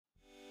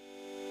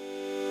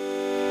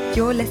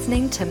You're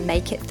listening to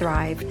Make It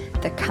Thrive,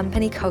 the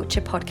Company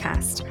Culture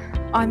Podcast.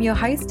 I'm your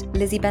host,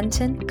 Lizzie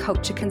Benton,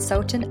 culture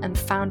consultant and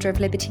founder of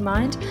Liberty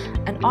Mind,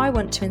 and I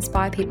want to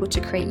inspire people to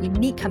create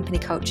unique company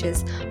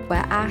cultures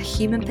where our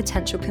human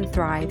potential can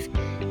thrive.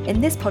 In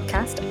this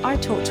podcast, I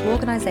talk to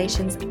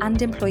organisations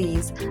and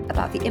employees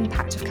about the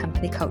impact of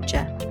company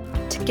culture.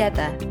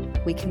 Together,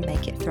 we can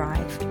make it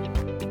thrive.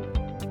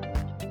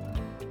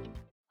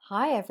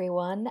 Hi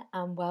everyone,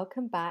 and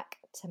welcome back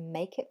to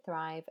Make It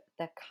Thrive,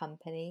 the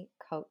Company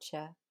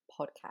Culture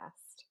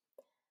Podcast.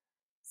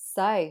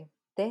 So,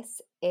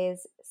 this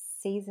is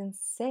season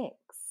 6.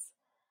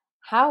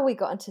 How we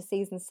got into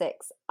season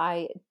 6,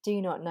 I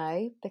do not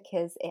know,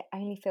 because it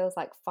only feels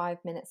like 5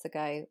 minutes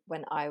ago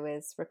when I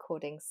was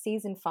recording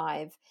season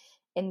 5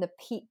 in the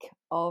peak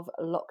of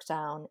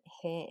lockdown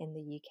here in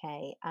the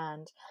UK.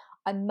 And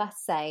I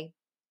must say,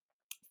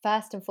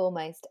 first and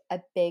foremost, a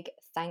big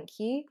thank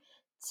you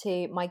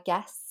to my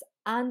guests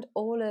and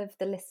all of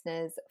the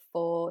listeners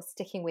for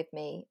sticking with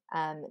me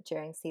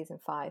during season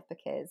 5,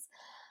 because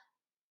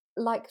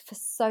like for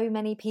so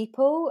many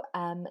people,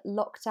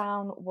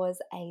 lockdown was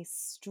a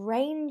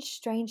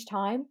strange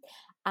time,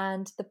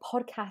 and the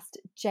podcast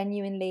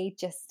genuinely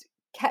just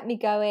kept me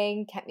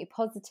going, kept me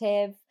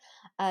positive,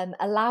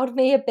 allowed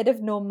me a bit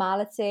of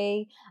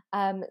normality.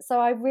 So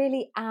I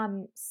really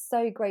am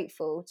so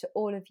grateful to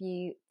all of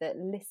you that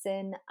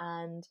listen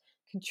and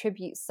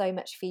contribute so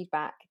much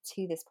feedback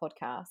to this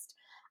podcast.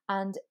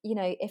 And, you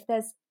know, if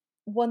there's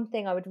one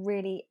thing I would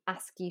really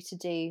ask you to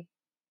do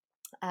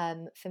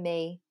for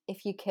me,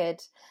 if you could,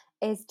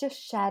 is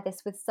just share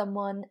this with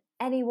someone,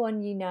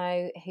 anyone you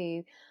know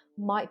who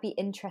might be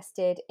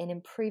interested in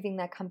improving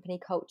their company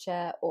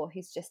culture, or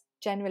who's just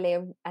generally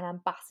an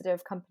ambassador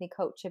of company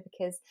culture,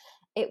 because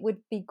it would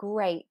be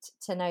great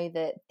to know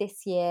that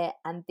this year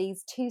and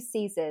these 2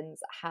 seasons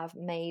have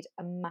made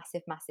a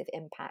massive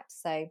impact.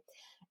 So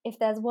if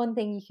there's one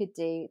thing you could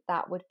do,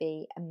 that would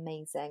be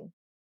amazing.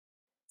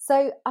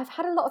 So I've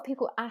had a lot of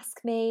people ask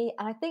me,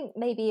 and I think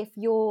maybe if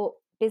your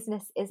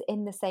business is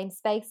in the same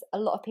space, a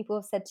lot of people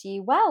have said to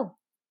you, well,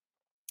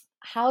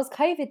 how's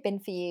COVID been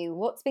for you?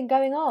 What's been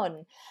going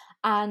on?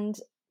 And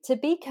to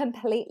be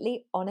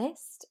completely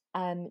honest,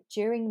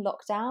 during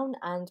lockdown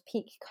and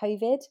peak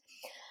COVID,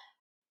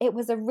 it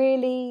was a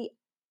really,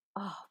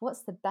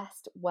 what's the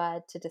best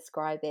word to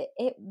describe it?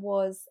 It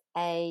was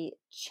a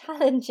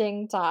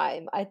challenging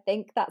time. I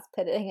think that's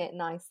putting it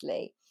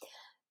nicely.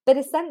 But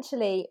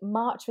essentially,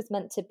 March was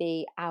meant to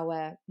be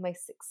our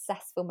most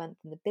successful month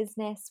in the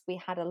business. We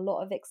had a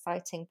lot of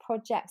exciting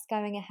projects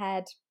going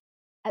ahead.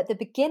 At the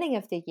beginning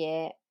of the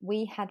year,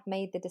 we had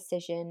made the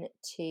decision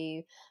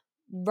to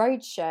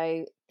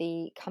roadshow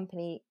the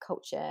company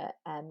culture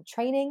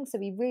training. So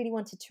we really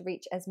wanted to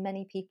reach as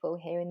many people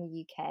here in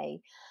the UK.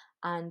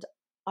 And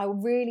I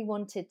really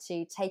wanted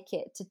to take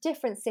it to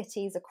different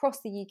cities across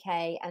the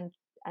UK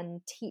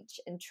and teach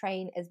and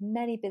train as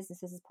many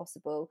businesses as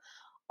possible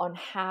on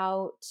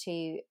how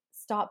to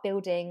start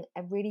building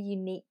a really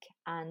unique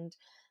and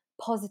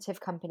positive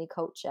company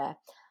culture.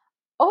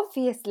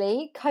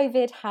 Obviously,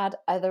 COVID had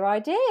other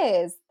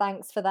ideas.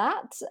 Thanks for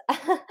that.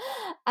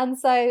 And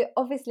so,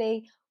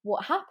 obviously,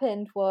 what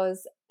happened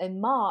was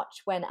in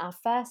March, when our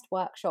first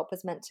workshop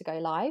was meant to go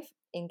live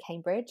in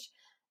Cambridge,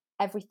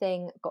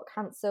 everything got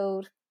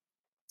cancelled.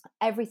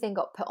 Everything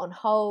got put on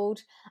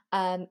hold,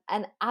 and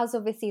as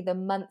obviously the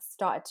months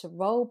started to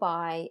roll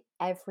by,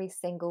 every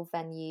single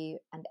venue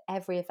and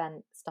every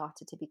event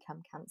started to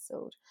become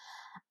cancelled.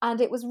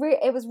 And it was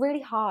really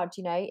hard,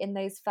 you know, in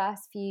those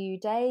first few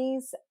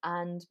days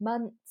and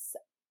months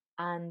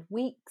and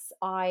weeks.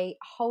 I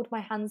hold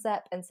my hands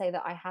up and say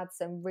that I had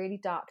some really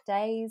dark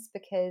days,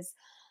 because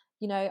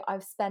you know,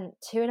 I've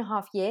spent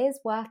 2.5 years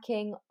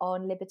working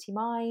on Liberty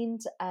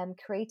Mind,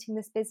 creating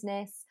this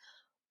business,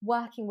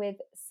 working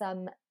with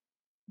some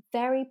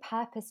very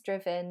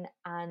purpose-driven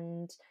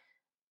and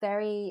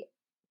very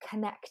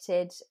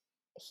connected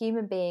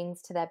human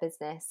beings to their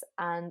business.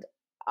 And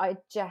I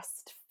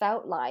just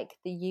felt like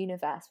the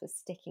universe was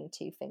sticking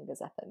 2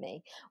 fingers up at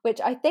me, which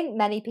I think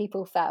many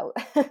people felt.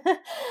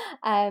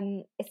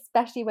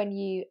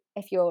 Especially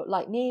if you're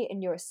like me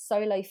and you're a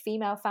solo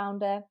female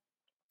founder,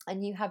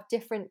 and you have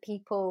different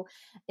people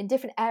in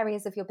different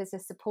areas of your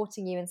business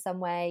supporting you in some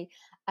way,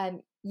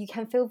 you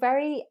can feel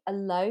very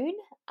alone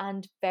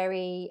and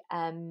very,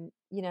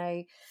 it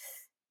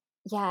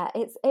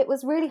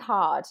was really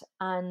hard.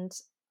 And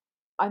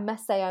I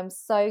must say, I'm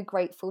so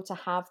grateful to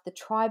have the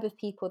tribe of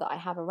people that I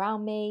have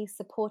around me,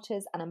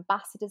 supporters and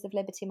ambassadors of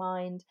Liberty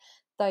Mind,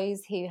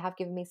 those who have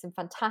given me some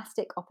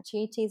fantastic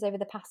opportunities over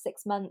the past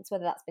 6 months,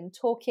 whether that's been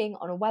talking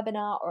on a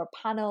webinar or a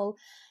panel.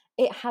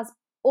 It has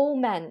all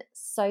meant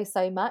so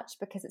much,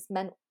 because it's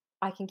meant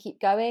I can keep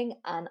going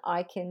and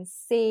I can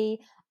see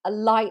a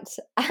light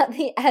at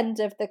the end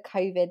of the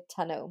COVID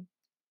tunnel.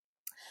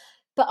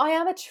 But I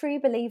am a true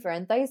believer,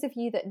 and those of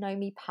you that know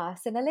me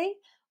personally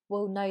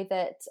will know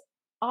that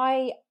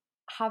I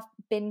have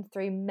been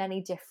through many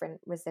different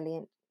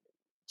resilient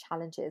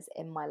challenges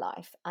in my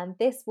life, and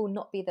this will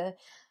not be the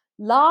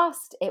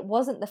last. It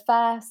wasn't the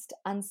first.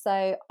 And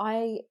so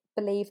I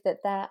believe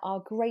that there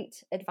are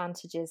great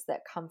advantages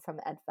that come from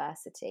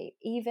adversity.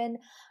 Even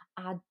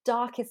our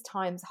darkest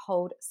times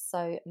hold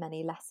so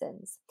many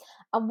lessons.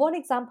 And one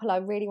example I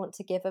really want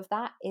to give of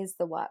that is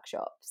the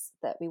workshops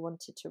that we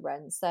wanted to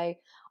run. So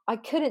I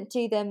couldn't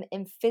do them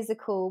in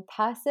physical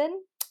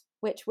person,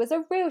 which was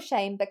a real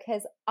shame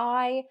because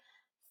I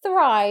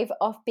thrive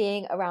off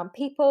being around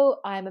people.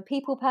 I'm a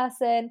people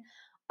person.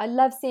 I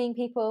love seeing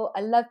people.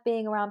 I love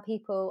being around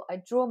people.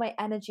 I draw my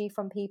energy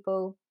from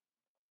people.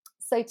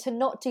 So to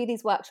not do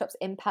these workshops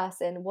in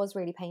person was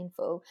really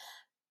painful.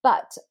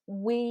 But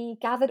we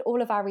gathered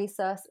all of our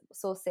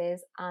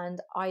resources and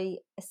I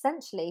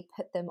essentially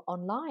put them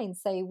online.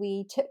 So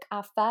we took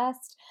our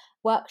first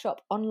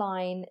workshop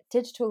online,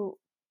 digital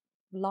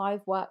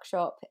live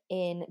workshop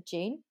in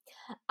June,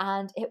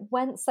 and it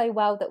went so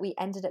well that we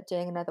ended up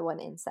doing another one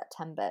in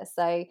September.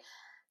 So,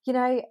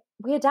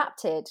 we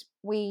adapted,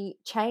 we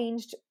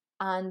changed,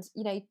 and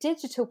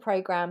digital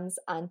programs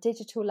and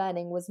digital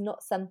learning was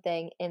not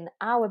something in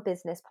our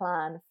business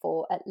plan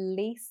for at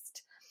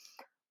least,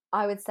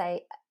 I would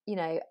say,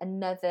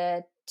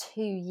 another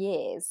 2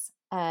 years.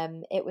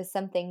 It was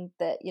something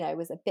that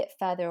was a bit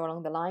further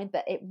along the line,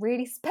 but it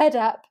really sped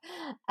up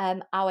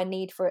our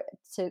need for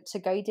it to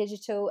go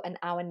digital and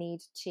our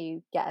need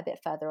to get a bit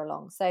further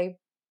along. So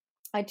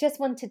I just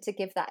wanted to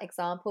give that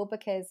example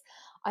because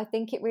I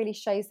think it really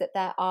shows that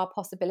there are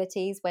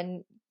possibilities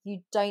when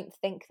you don't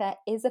think there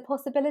is a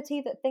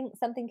possibility that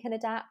something can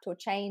adapt or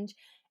change.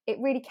 It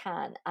really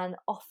can, and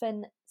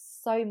often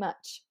so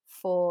much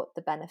for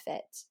the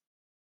benefit.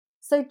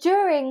 So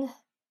during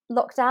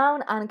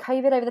lockdown and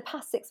COVID over the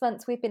past 6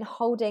 months, we've been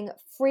holding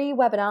free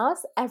webinars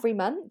every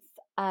month.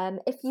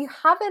 If you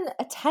haven't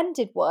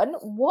attended one,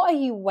 what are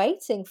you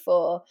waiting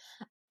for?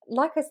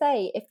 Like I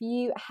say, if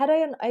you head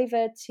on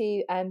over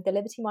to the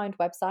Liberty Mind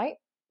website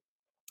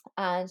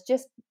and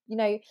just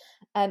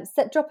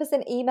drop us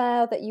an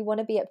email that you want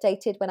to be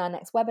updated when our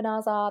next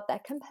webinars are. They're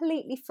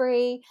completely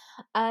free.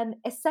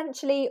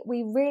 Essentially,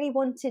 we really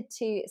wanted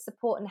to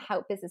support and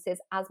help businesses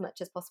as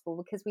much as possible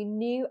because we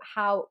knew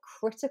how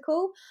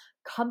critical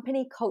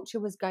company culture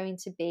was going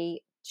to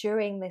be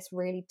during this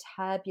really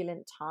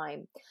turbulent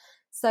time.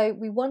 So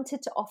we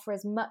wanted to offer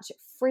as much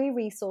free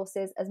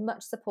resources, as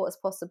much support as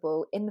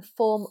possible in the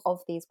form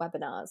of these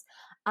webinars.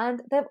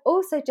 And they've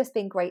also just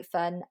been great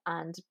fun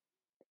and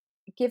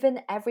given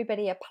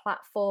everybody a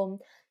platform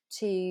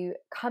to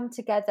come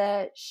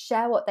together,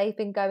 share what they've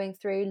been going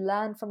through,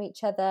 learn from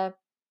each other.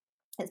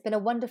 It's been a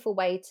wonderful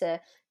way to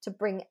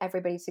bring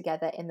everybody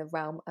together in the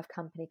realm of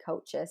company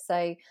culture.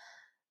 So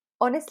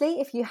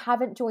honestly, if you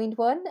haven't joined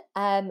one,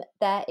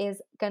 there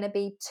is going to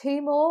be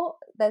two more.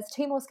 There's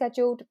two more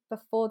scheduled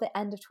before the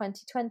end of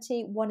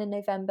 2020, one in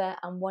November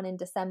and one in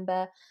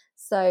December.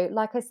 So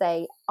like I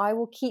say, I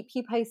will keep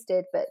you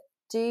posted, but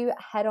do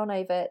head on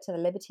over to the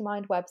Liberty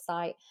Mind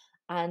website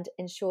and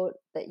ensure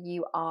that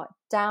you are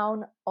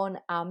down on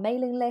our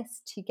mailing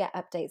list to get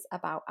updates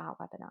about our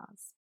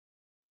webinars.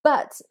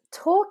 But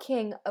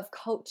talking of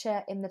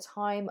culture in the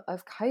time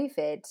of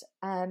COVID,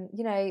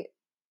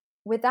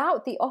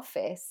 without the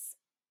office,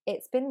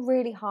 it's been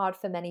really hard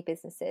for many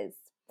businesses.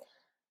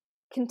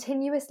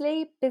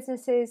 Continuously,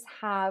 businesses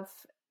have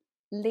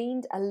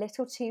leaned a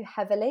little too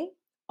heavily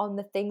on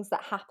the things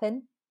that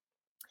happen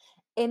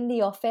in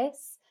the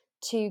office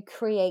to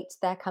create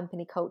their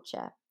company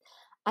culture.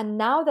 And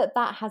now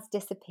that has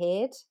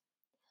disappeared,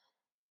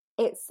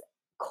 it's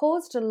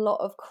caused a lot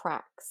of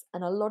cracks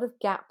and a lot of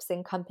gaps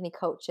in company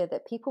culture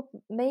that people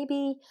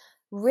maybe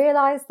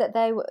realized that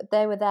they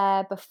were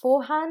there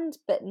beforehand,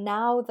 but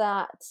now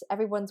that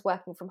everyone's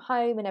working from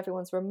home and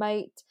everyone's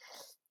remote,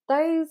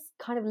 those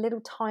kind of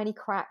little tiny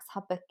cracks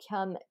have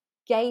become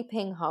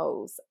gaping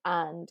holes,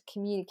 and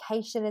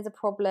communication is a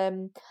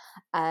problem.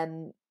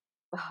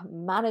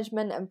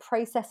 Management and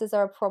processes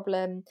are a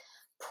problem.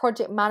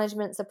 Project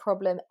management's a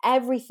problem.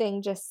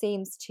 Everything just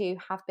seems to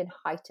have been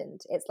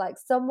heightened. It's like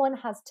someone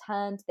has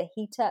turned the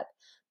heat up,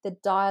 the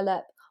dial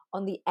up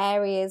on the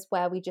areas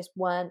where we just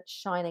weren't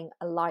shining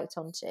a light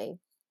onto.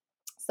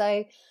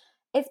 So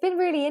it's been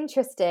really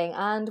interesting,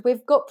 and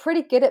we've got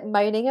pretty good at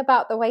moaning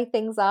about the way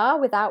things are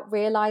without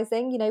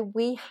realizing,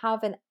 we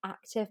have an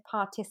active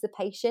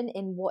participation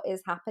in what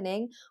is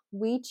happening.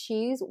 We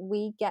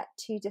get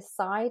to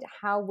decide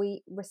how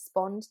we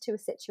respond to a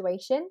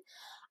situation.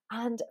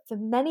 And for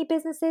many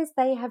businesses,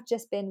 they have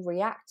just been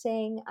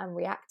reacting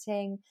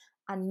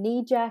and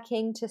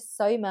knee-jerking to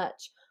so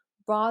much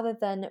rather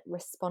than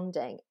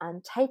responding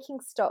and taking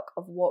stock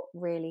of what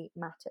really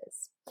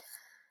matters.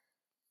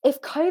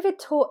 If COVID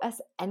taught us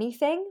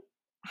anything,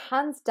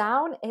 hands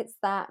down, it's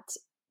that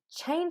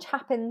change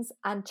happens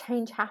and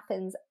change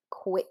happens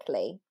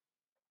quickly.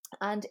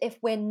 And if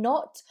we're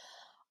not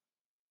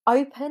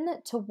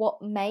open to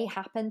what may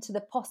happen, to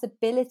the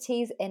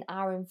possibilities in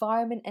our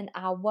environment and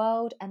our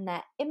world and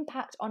their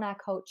impact on our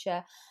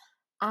culture,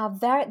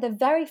 the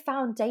very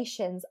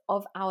foundations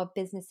of our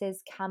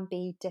businesses can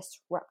be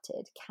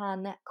disrupted,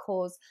 can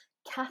cause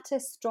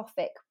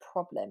catastrophic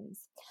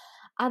problems.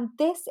 And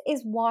this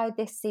is why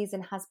this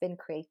season has been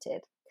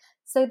created.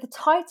 So the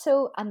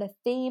title and the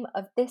theme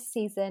of this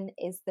season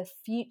is The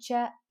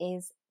Future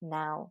is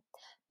Now.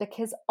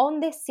 Because on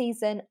this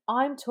season,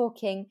 I'm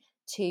talking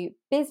to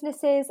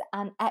businesses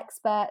and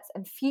experts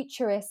and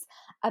futurists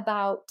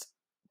about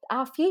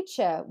our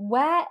future.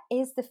 Where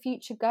is the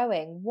future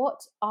going?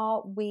 What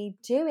are we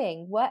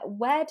doing?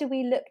 Where do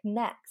we look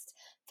next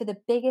for the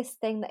biggest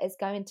thing that is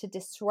going to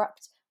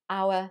disrupt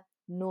our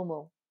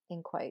normal,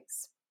 in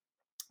quotes?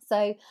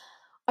 So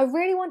I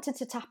really wanted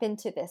to tap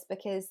into this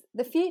because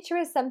the future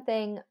is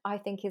something I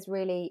think is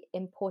really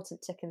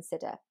important to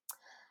consider.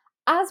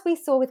 As we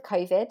saw with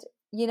COVID,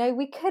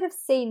 we could have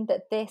seen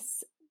that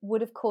this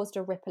would have caused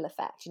a ripple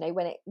effect.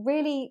 When it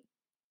really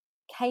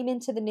came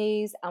into the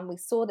news and we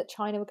saw that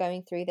China were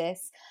going through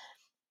this,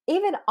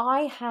 even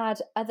I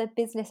had other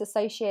business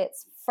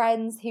associates,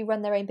 friends who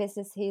run their own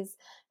businesses,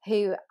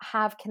 who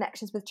have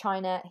connections with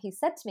China, who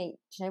said to me,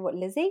 do you know what,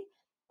 Lizzie,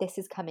 this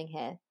is coming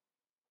here.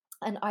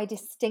 And I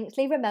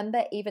distinctly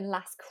remember even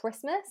last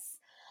Christmas,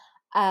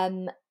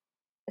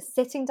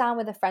 sitting down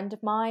with a friend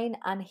of mine,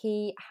 and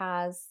he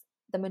has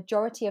the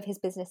majority of his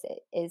business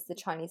is the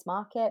Chinese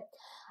market.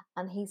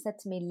 And he said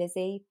to me,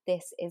 Lizzie,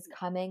 this is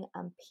coming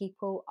and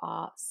people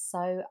are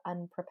so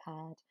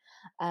unprepared.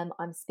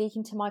 I'm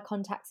speaking to my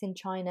contacts in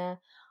China.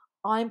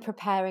 I'm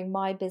preparing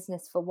my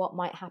business for what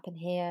might happen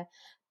here.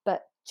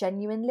 But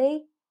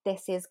genuinely,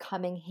 this is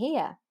coming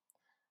here.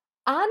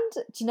 And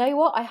do you know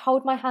what? I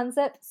hold my hands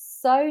up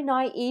so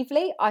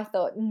naively. I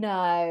thought,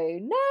 no,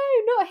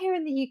 not here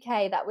in the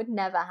UK. That would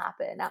never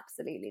happen.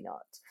 Absolutely not.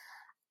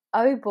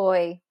 Oh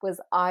boy, was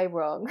I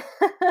wrong.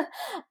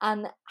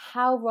 And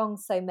how wrong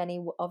so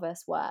many of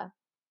us were.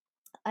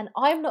 And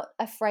I'm not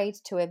afraid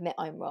to admit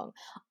I'm wrong.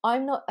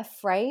 I'm not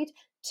afraid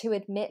to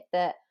admit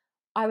that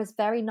I was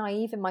very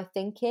naive in my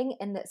thinking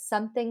and that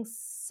something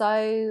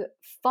so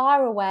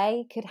far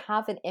away could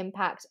have an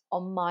impact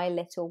on my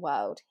little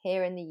world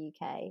here in the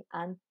UK.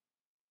 And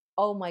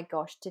oh my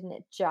gosh, didn't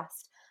it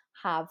just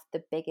have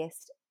the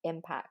biggest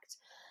impact?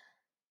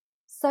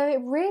 So it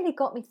really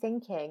got me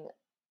thinking.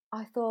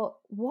 I thought,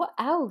 what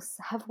else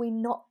have we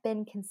not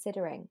been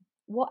considering?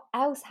 What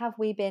else have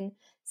we been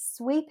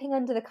sweeping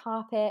under the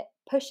carpet,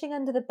 pushing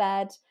under the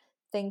bed,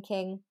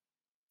 thinking,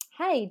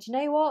 hey, do you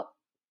know what?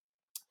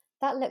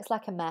 That looks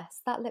like a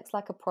mess. That looks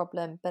like a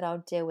problem, but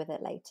I'll deal with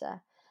it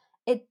later.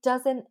 It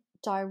doesn't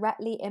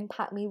directly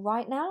impact me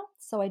right now,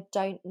 so I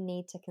don't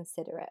need to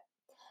consider it.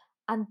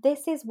 And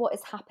this is what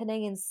is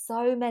happening in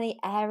so many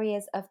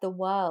areas of the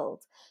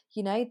world.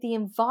 The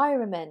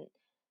environment,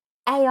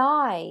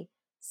 AI,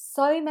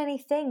 so many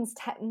things,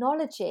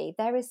 technology.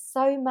 There is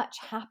so much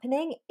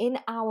happening in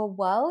our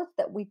world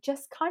that we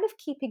just kind of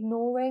keep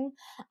ignoring.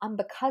 And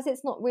because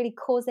it's not really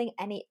causing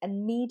any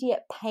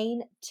immediate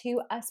pain to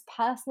us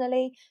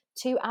personally,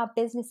 to our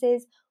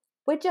businesses,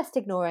 we're just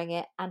ignoring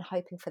it and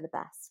hoping for the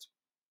best.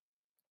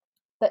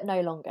 But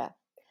no longer.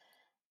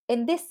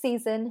 In this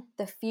season,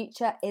 The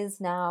Future is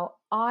Now.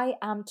 I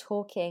am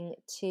talking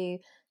to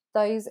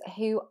those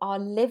who are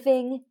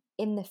living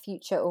in the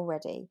future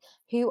already,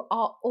 who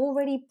are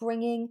already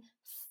bringing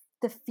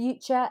the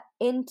future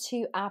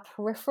into our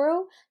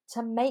peripheral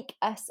to make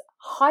us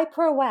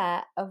hyper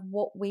aware of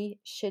what we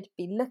should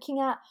be looking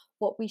at,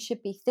 what we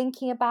should be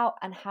thinking about,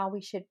 and how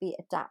we should be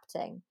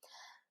adapting.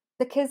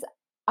 Because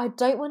I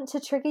don't want to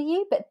trigger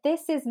you, but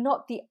this is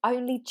not the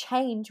only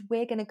change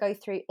we're going to go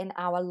through in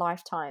our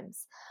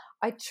lifetimes.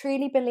 I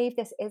truly believe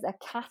this is a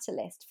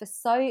catalyst for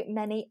so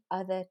many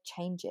other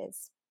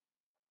changes.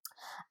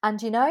 And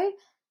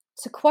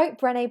to quote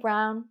Brené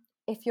Brown,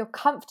 if you're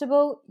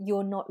comfortable,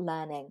 you're not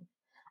learning.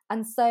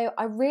 And so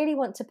I really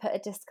want to put a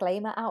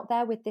disclaimer out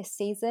there with this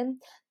season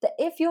that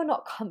if you're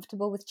not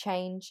comfortable with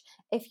change,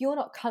 if you're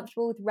not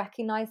comfortable with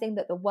recognizing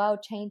that the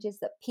world changes,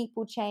 that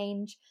people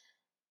change,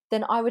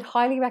 then I would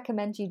highly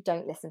recommend you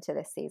don't listen to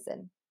this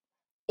season.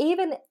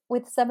 Even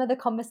with some of the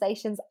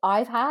conversations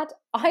I've had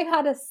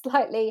a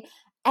slightly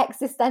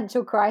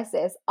existential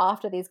crisis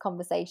after these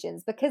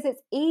conversations, because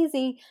it's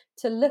easy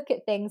to look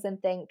at things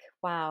and think,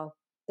 wow,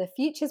 the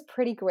future's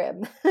pretty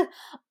grim.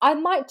 I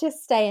might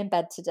just stay in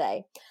bed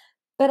today.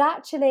 But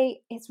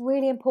actually, it's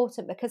really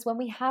important because when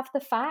we have the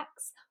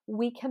facts,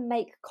 we can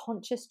make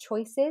conscious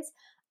choices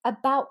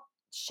about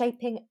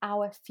shaping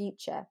our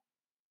future.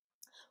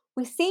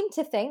 We seem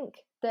to think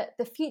that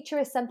the future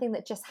is something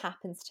that just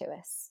happens to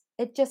us.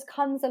 It just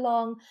comes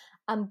along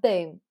and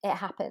boom, it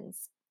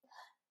happens.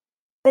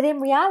 But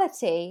in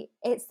reality,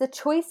 it's the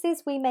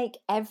choices we make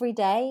every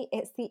day,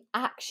 it's the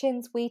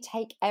actions we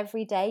take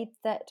every day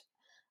that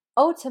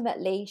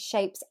ultimately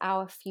shapes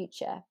our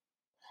future.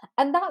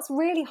 And that's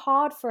really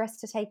hard for us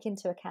to take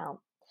into account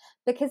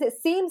because it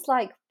seems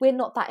like we're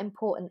not that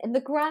important. In the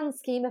grand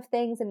scheme of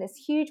things, in this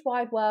huge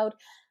wide world,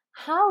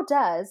 how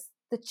does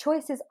the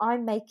choices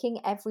I'm making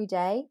every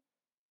day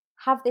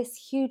have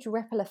this huge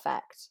ripple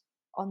effect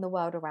on the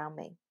world around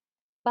me?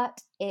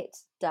 But it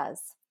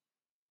does.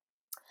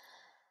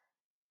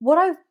 What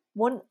I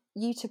want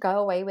you to go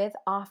away with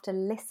after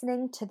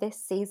listening to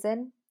this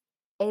season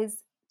is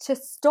to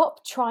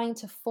stop trying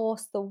to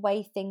force the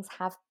way things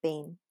have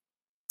been.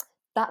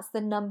 That's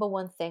the number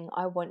one thing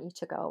I want you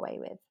to go away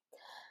with.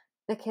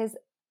 Because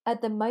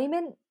at the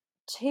moment,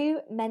 too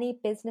many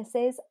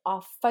businesses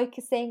are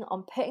focusing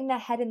on putting their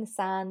head in the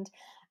sand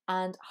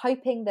and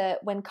hoping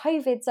that when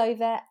COVID's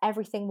over,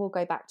 everything will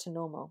go back to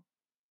normal.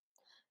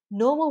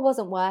 Normal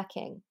wasn't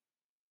working.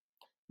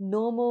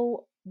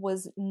 Normal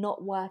was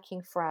not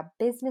working for our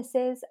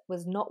businesses,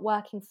 was not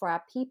working for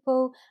our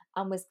people,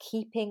 and was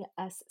keeping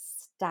us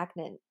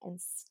stagnant and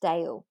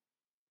stale.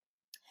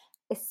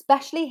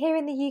 Especially here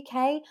in the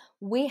UK,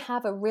 we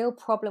have a real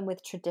problem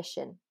with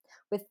tradition,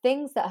 with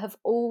things that have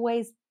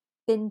always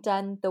been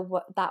done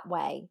that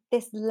way,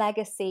 this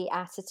legacy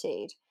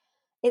attitude.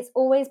 It's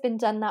always been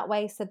done that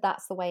way, so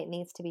that's the way it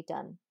needs to be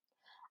done.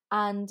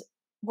 And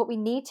what we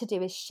need to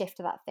do is shift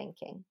that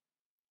thinking.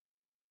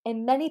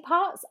 In many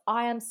parts,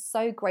 I am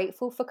so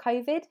grateful for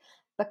COVID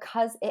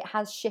because it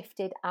has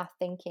shifted our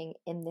thinking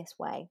in this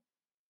way.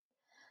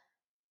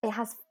 It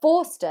has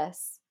forced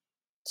us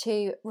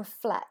to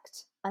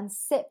reflect and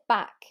sit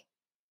back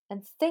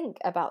and think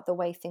about the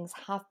way things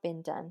have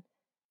been done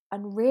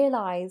and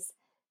realize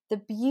the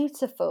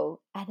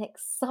beautiful and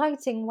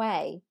exciting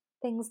way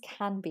things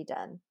can be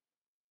done.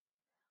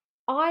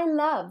 I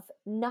love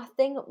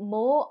nothing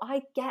more.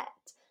 I get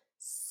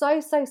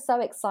so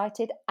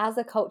excited as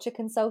a culture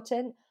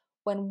consultant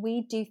when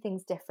we do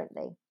things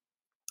differently.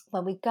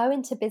 When we go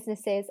into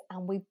businesses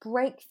and we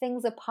break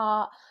things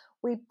apart,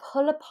 we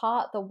pull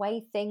apart the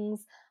way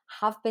things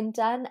have been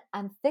done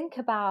and think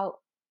about,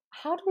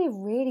 how do we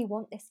really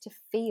want this to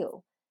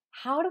feel?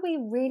 How do we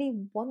really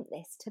want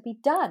this to be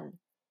done?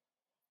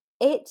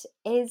 It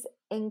is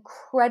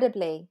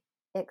incredibly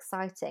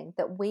exciting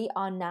that we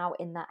are now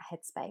in that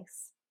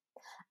headspace.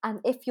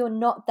 And if you're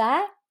not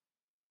there,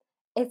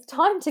 it's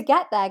time to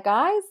get there,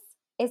 guys.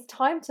 It's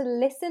time to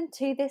listen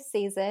to this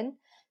season,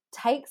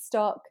 take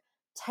stock,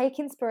 take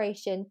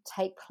inspiration,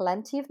 take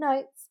plenty of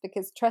notes,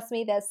 because trust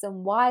me, there's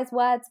some wise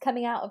words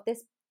coming out of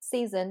this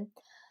season,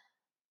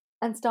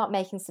 and start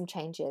making some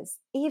changes.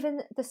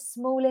 Even the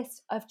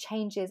smallest of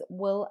changes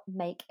will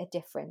make a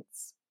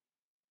difference.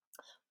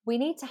 We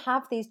need to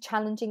have these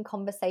challenging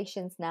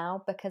conversations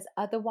now, because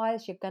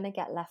otherwise you're going to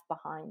get left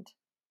behind.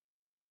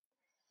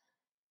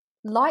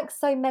 Like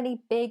so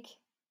many big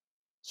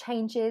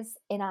changes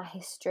in our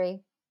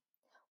history,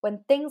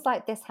 when things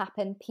like this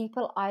happen,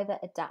 people either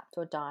adapt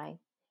or die.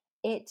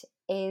 It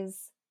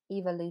is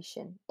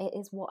evolution. It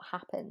is what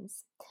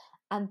happens.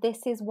 And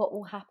this is what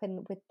will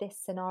happen with this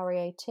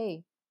scenario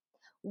too.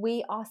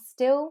 We are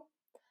still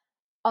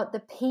at the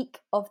peak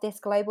of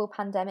this global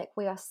pandemic.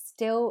 We are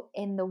still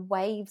in the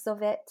waves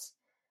of it.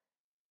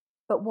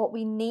 But what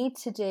we need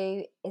to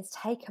do is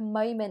take a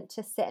moment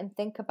to sit and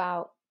think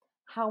about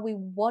how we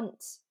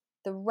want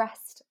the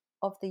rest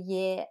of the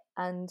year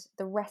and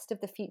the rest of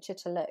the future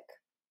to look.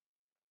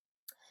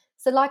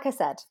 So, like I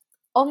said,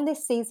 on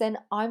this season,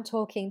 I'm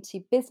talking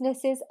to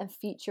businesses and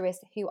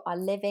futurists who are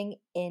living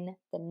in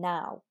the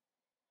now.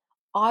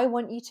 I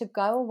want you to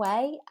go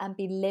away and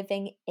be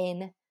living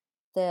in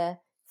the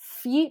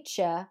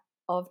future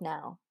of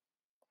now.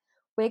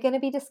 We're going to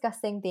be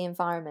discussing the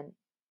environment,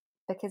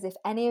 because if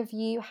any of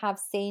you have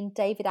seen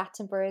David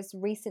Attenborough's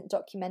recent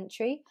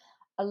documentary,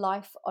 A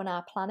Life on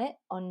Our Planet,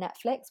 on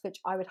Netflix, which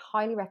I would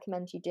highly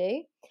recommend you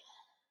do,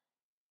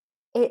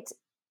 it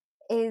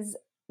is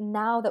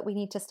now that we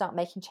need to start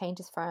making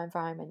changes for our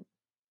environment.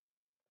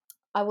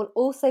 I will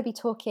also be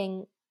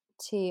talking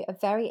to a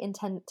very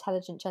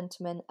intelligent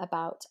gentleman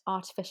about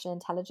artificial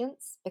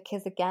intelligence,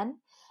 because again,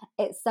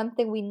 it's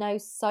something we know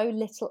so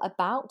little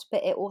about,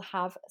 but it will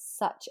have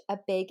such a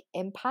big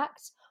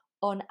impact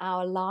on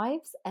our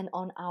lives and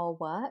on our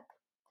work.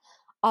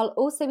 I'll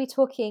also be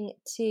talking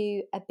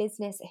to a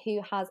business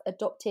who has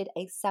adopted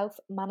a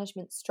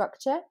self-management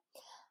structure,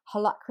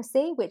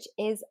 Holacracy, which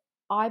is,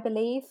 I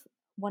believe,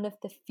 one of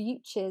the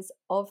futures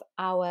of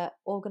our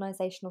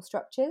organizational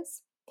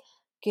structures.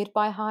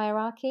 Goodbye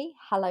hierarchy,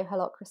 hello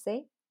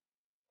holacracy.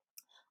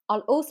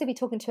 I'll also be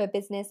talking to a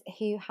business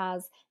who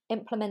has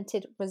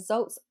implemented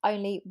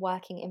results-only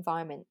working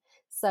environment.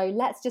 So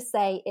let's just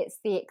say it's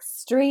the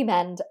extreme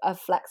end of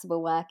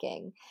flexible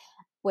working,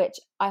 which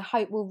I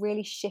hope will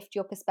really shift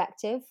your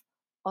perspective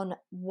on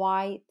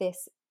why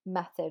this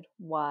method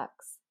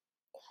works.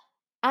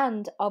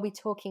 And I'll be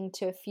talking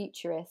to a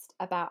futurist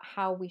about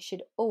how we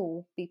should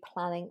all be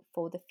planning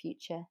for the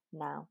future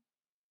now.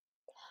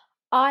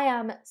 I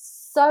am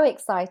so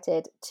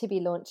excited to be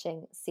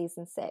launching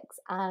season 6,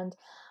 and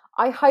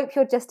I hope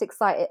you're just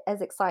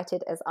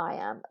excited as I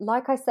am.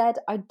 Like I said,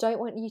 I don't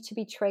want you to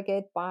be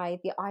triggered by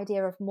the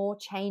idea of more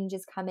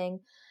changes coming.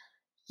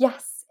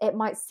 Yes, it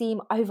might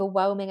seem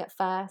overwhelming at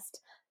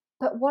first,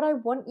 but what I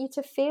want you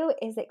to feel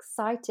is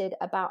excited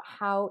about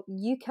how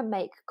you can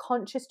make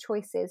conscious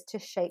choices to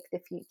shape the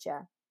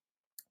future.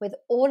 With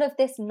all of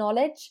this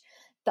knowledge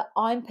that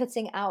I'm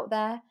putting out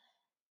there,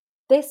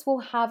 this will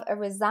have a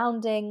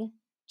resounding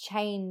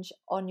change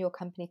on your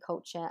company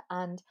culture.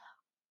 And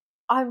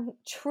I'm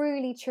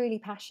truly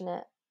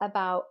passionate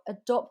about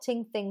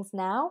adopting things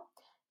now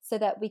so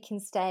that we can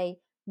stay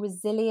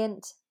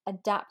resilient,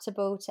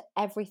 adaptable to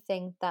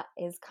everything that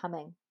is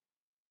coming.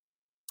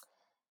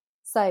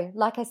 So,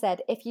 like I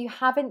said, if you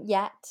haven't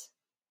yet,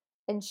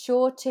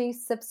 ensure to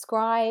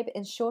subscribe,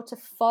 ensure to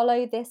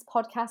follow this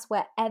podcast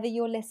wherever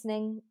you're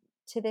listening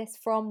to this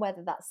from,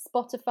 whether that's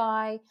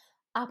Spotify,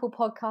 Apple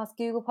Podcasts,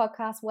 Google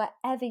Podcasts,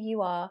 wherever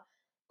you are.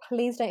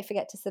 Please don't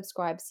forget to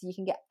subscribe so you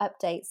can get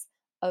updates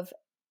of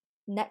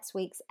next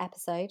week's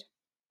episode.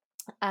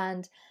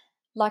 And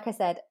like I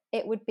said,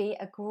 it would be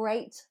a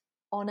great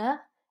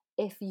honor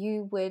if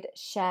you would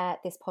share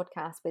this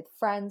podcast with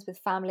friends, with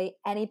family,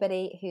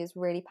 anybody who's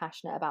really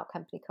passionate about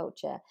company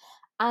culture.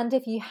 And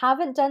if you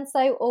haven't done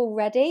so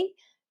already,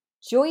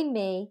 join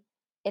me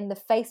in the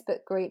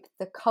Facebook group,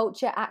 The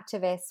Culture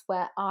Activists,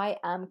 where I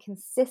am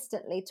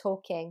consistently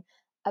talking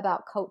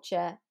about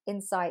culture,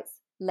 insights,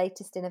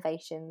 latest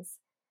innovations.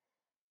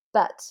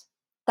 But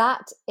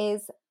that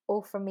is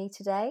all from me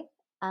today,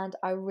 and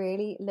I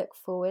really look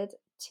forward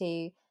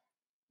to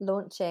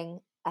launching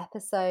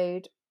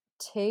episode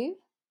 2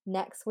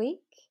 next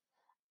week.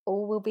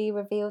 All will be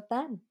revealed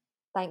then.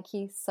 Thank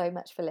you so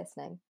much for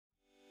listening.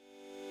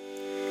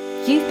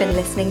 You've been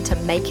listening to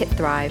Make It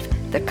Thrive,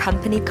 the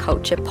Company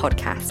Culture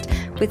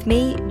Podcast, with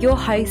me, your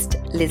host,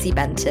 Lizzie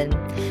Benton.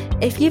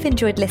 If you've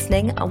enjoyed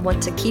listening and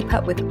want to keep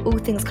up with all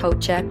things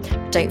culture,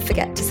 don't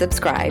forget to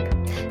subscribe.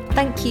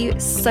 Thank you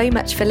so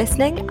much for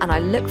listening, and I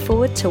look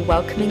forward to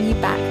welcoming you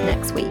back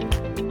next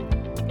week.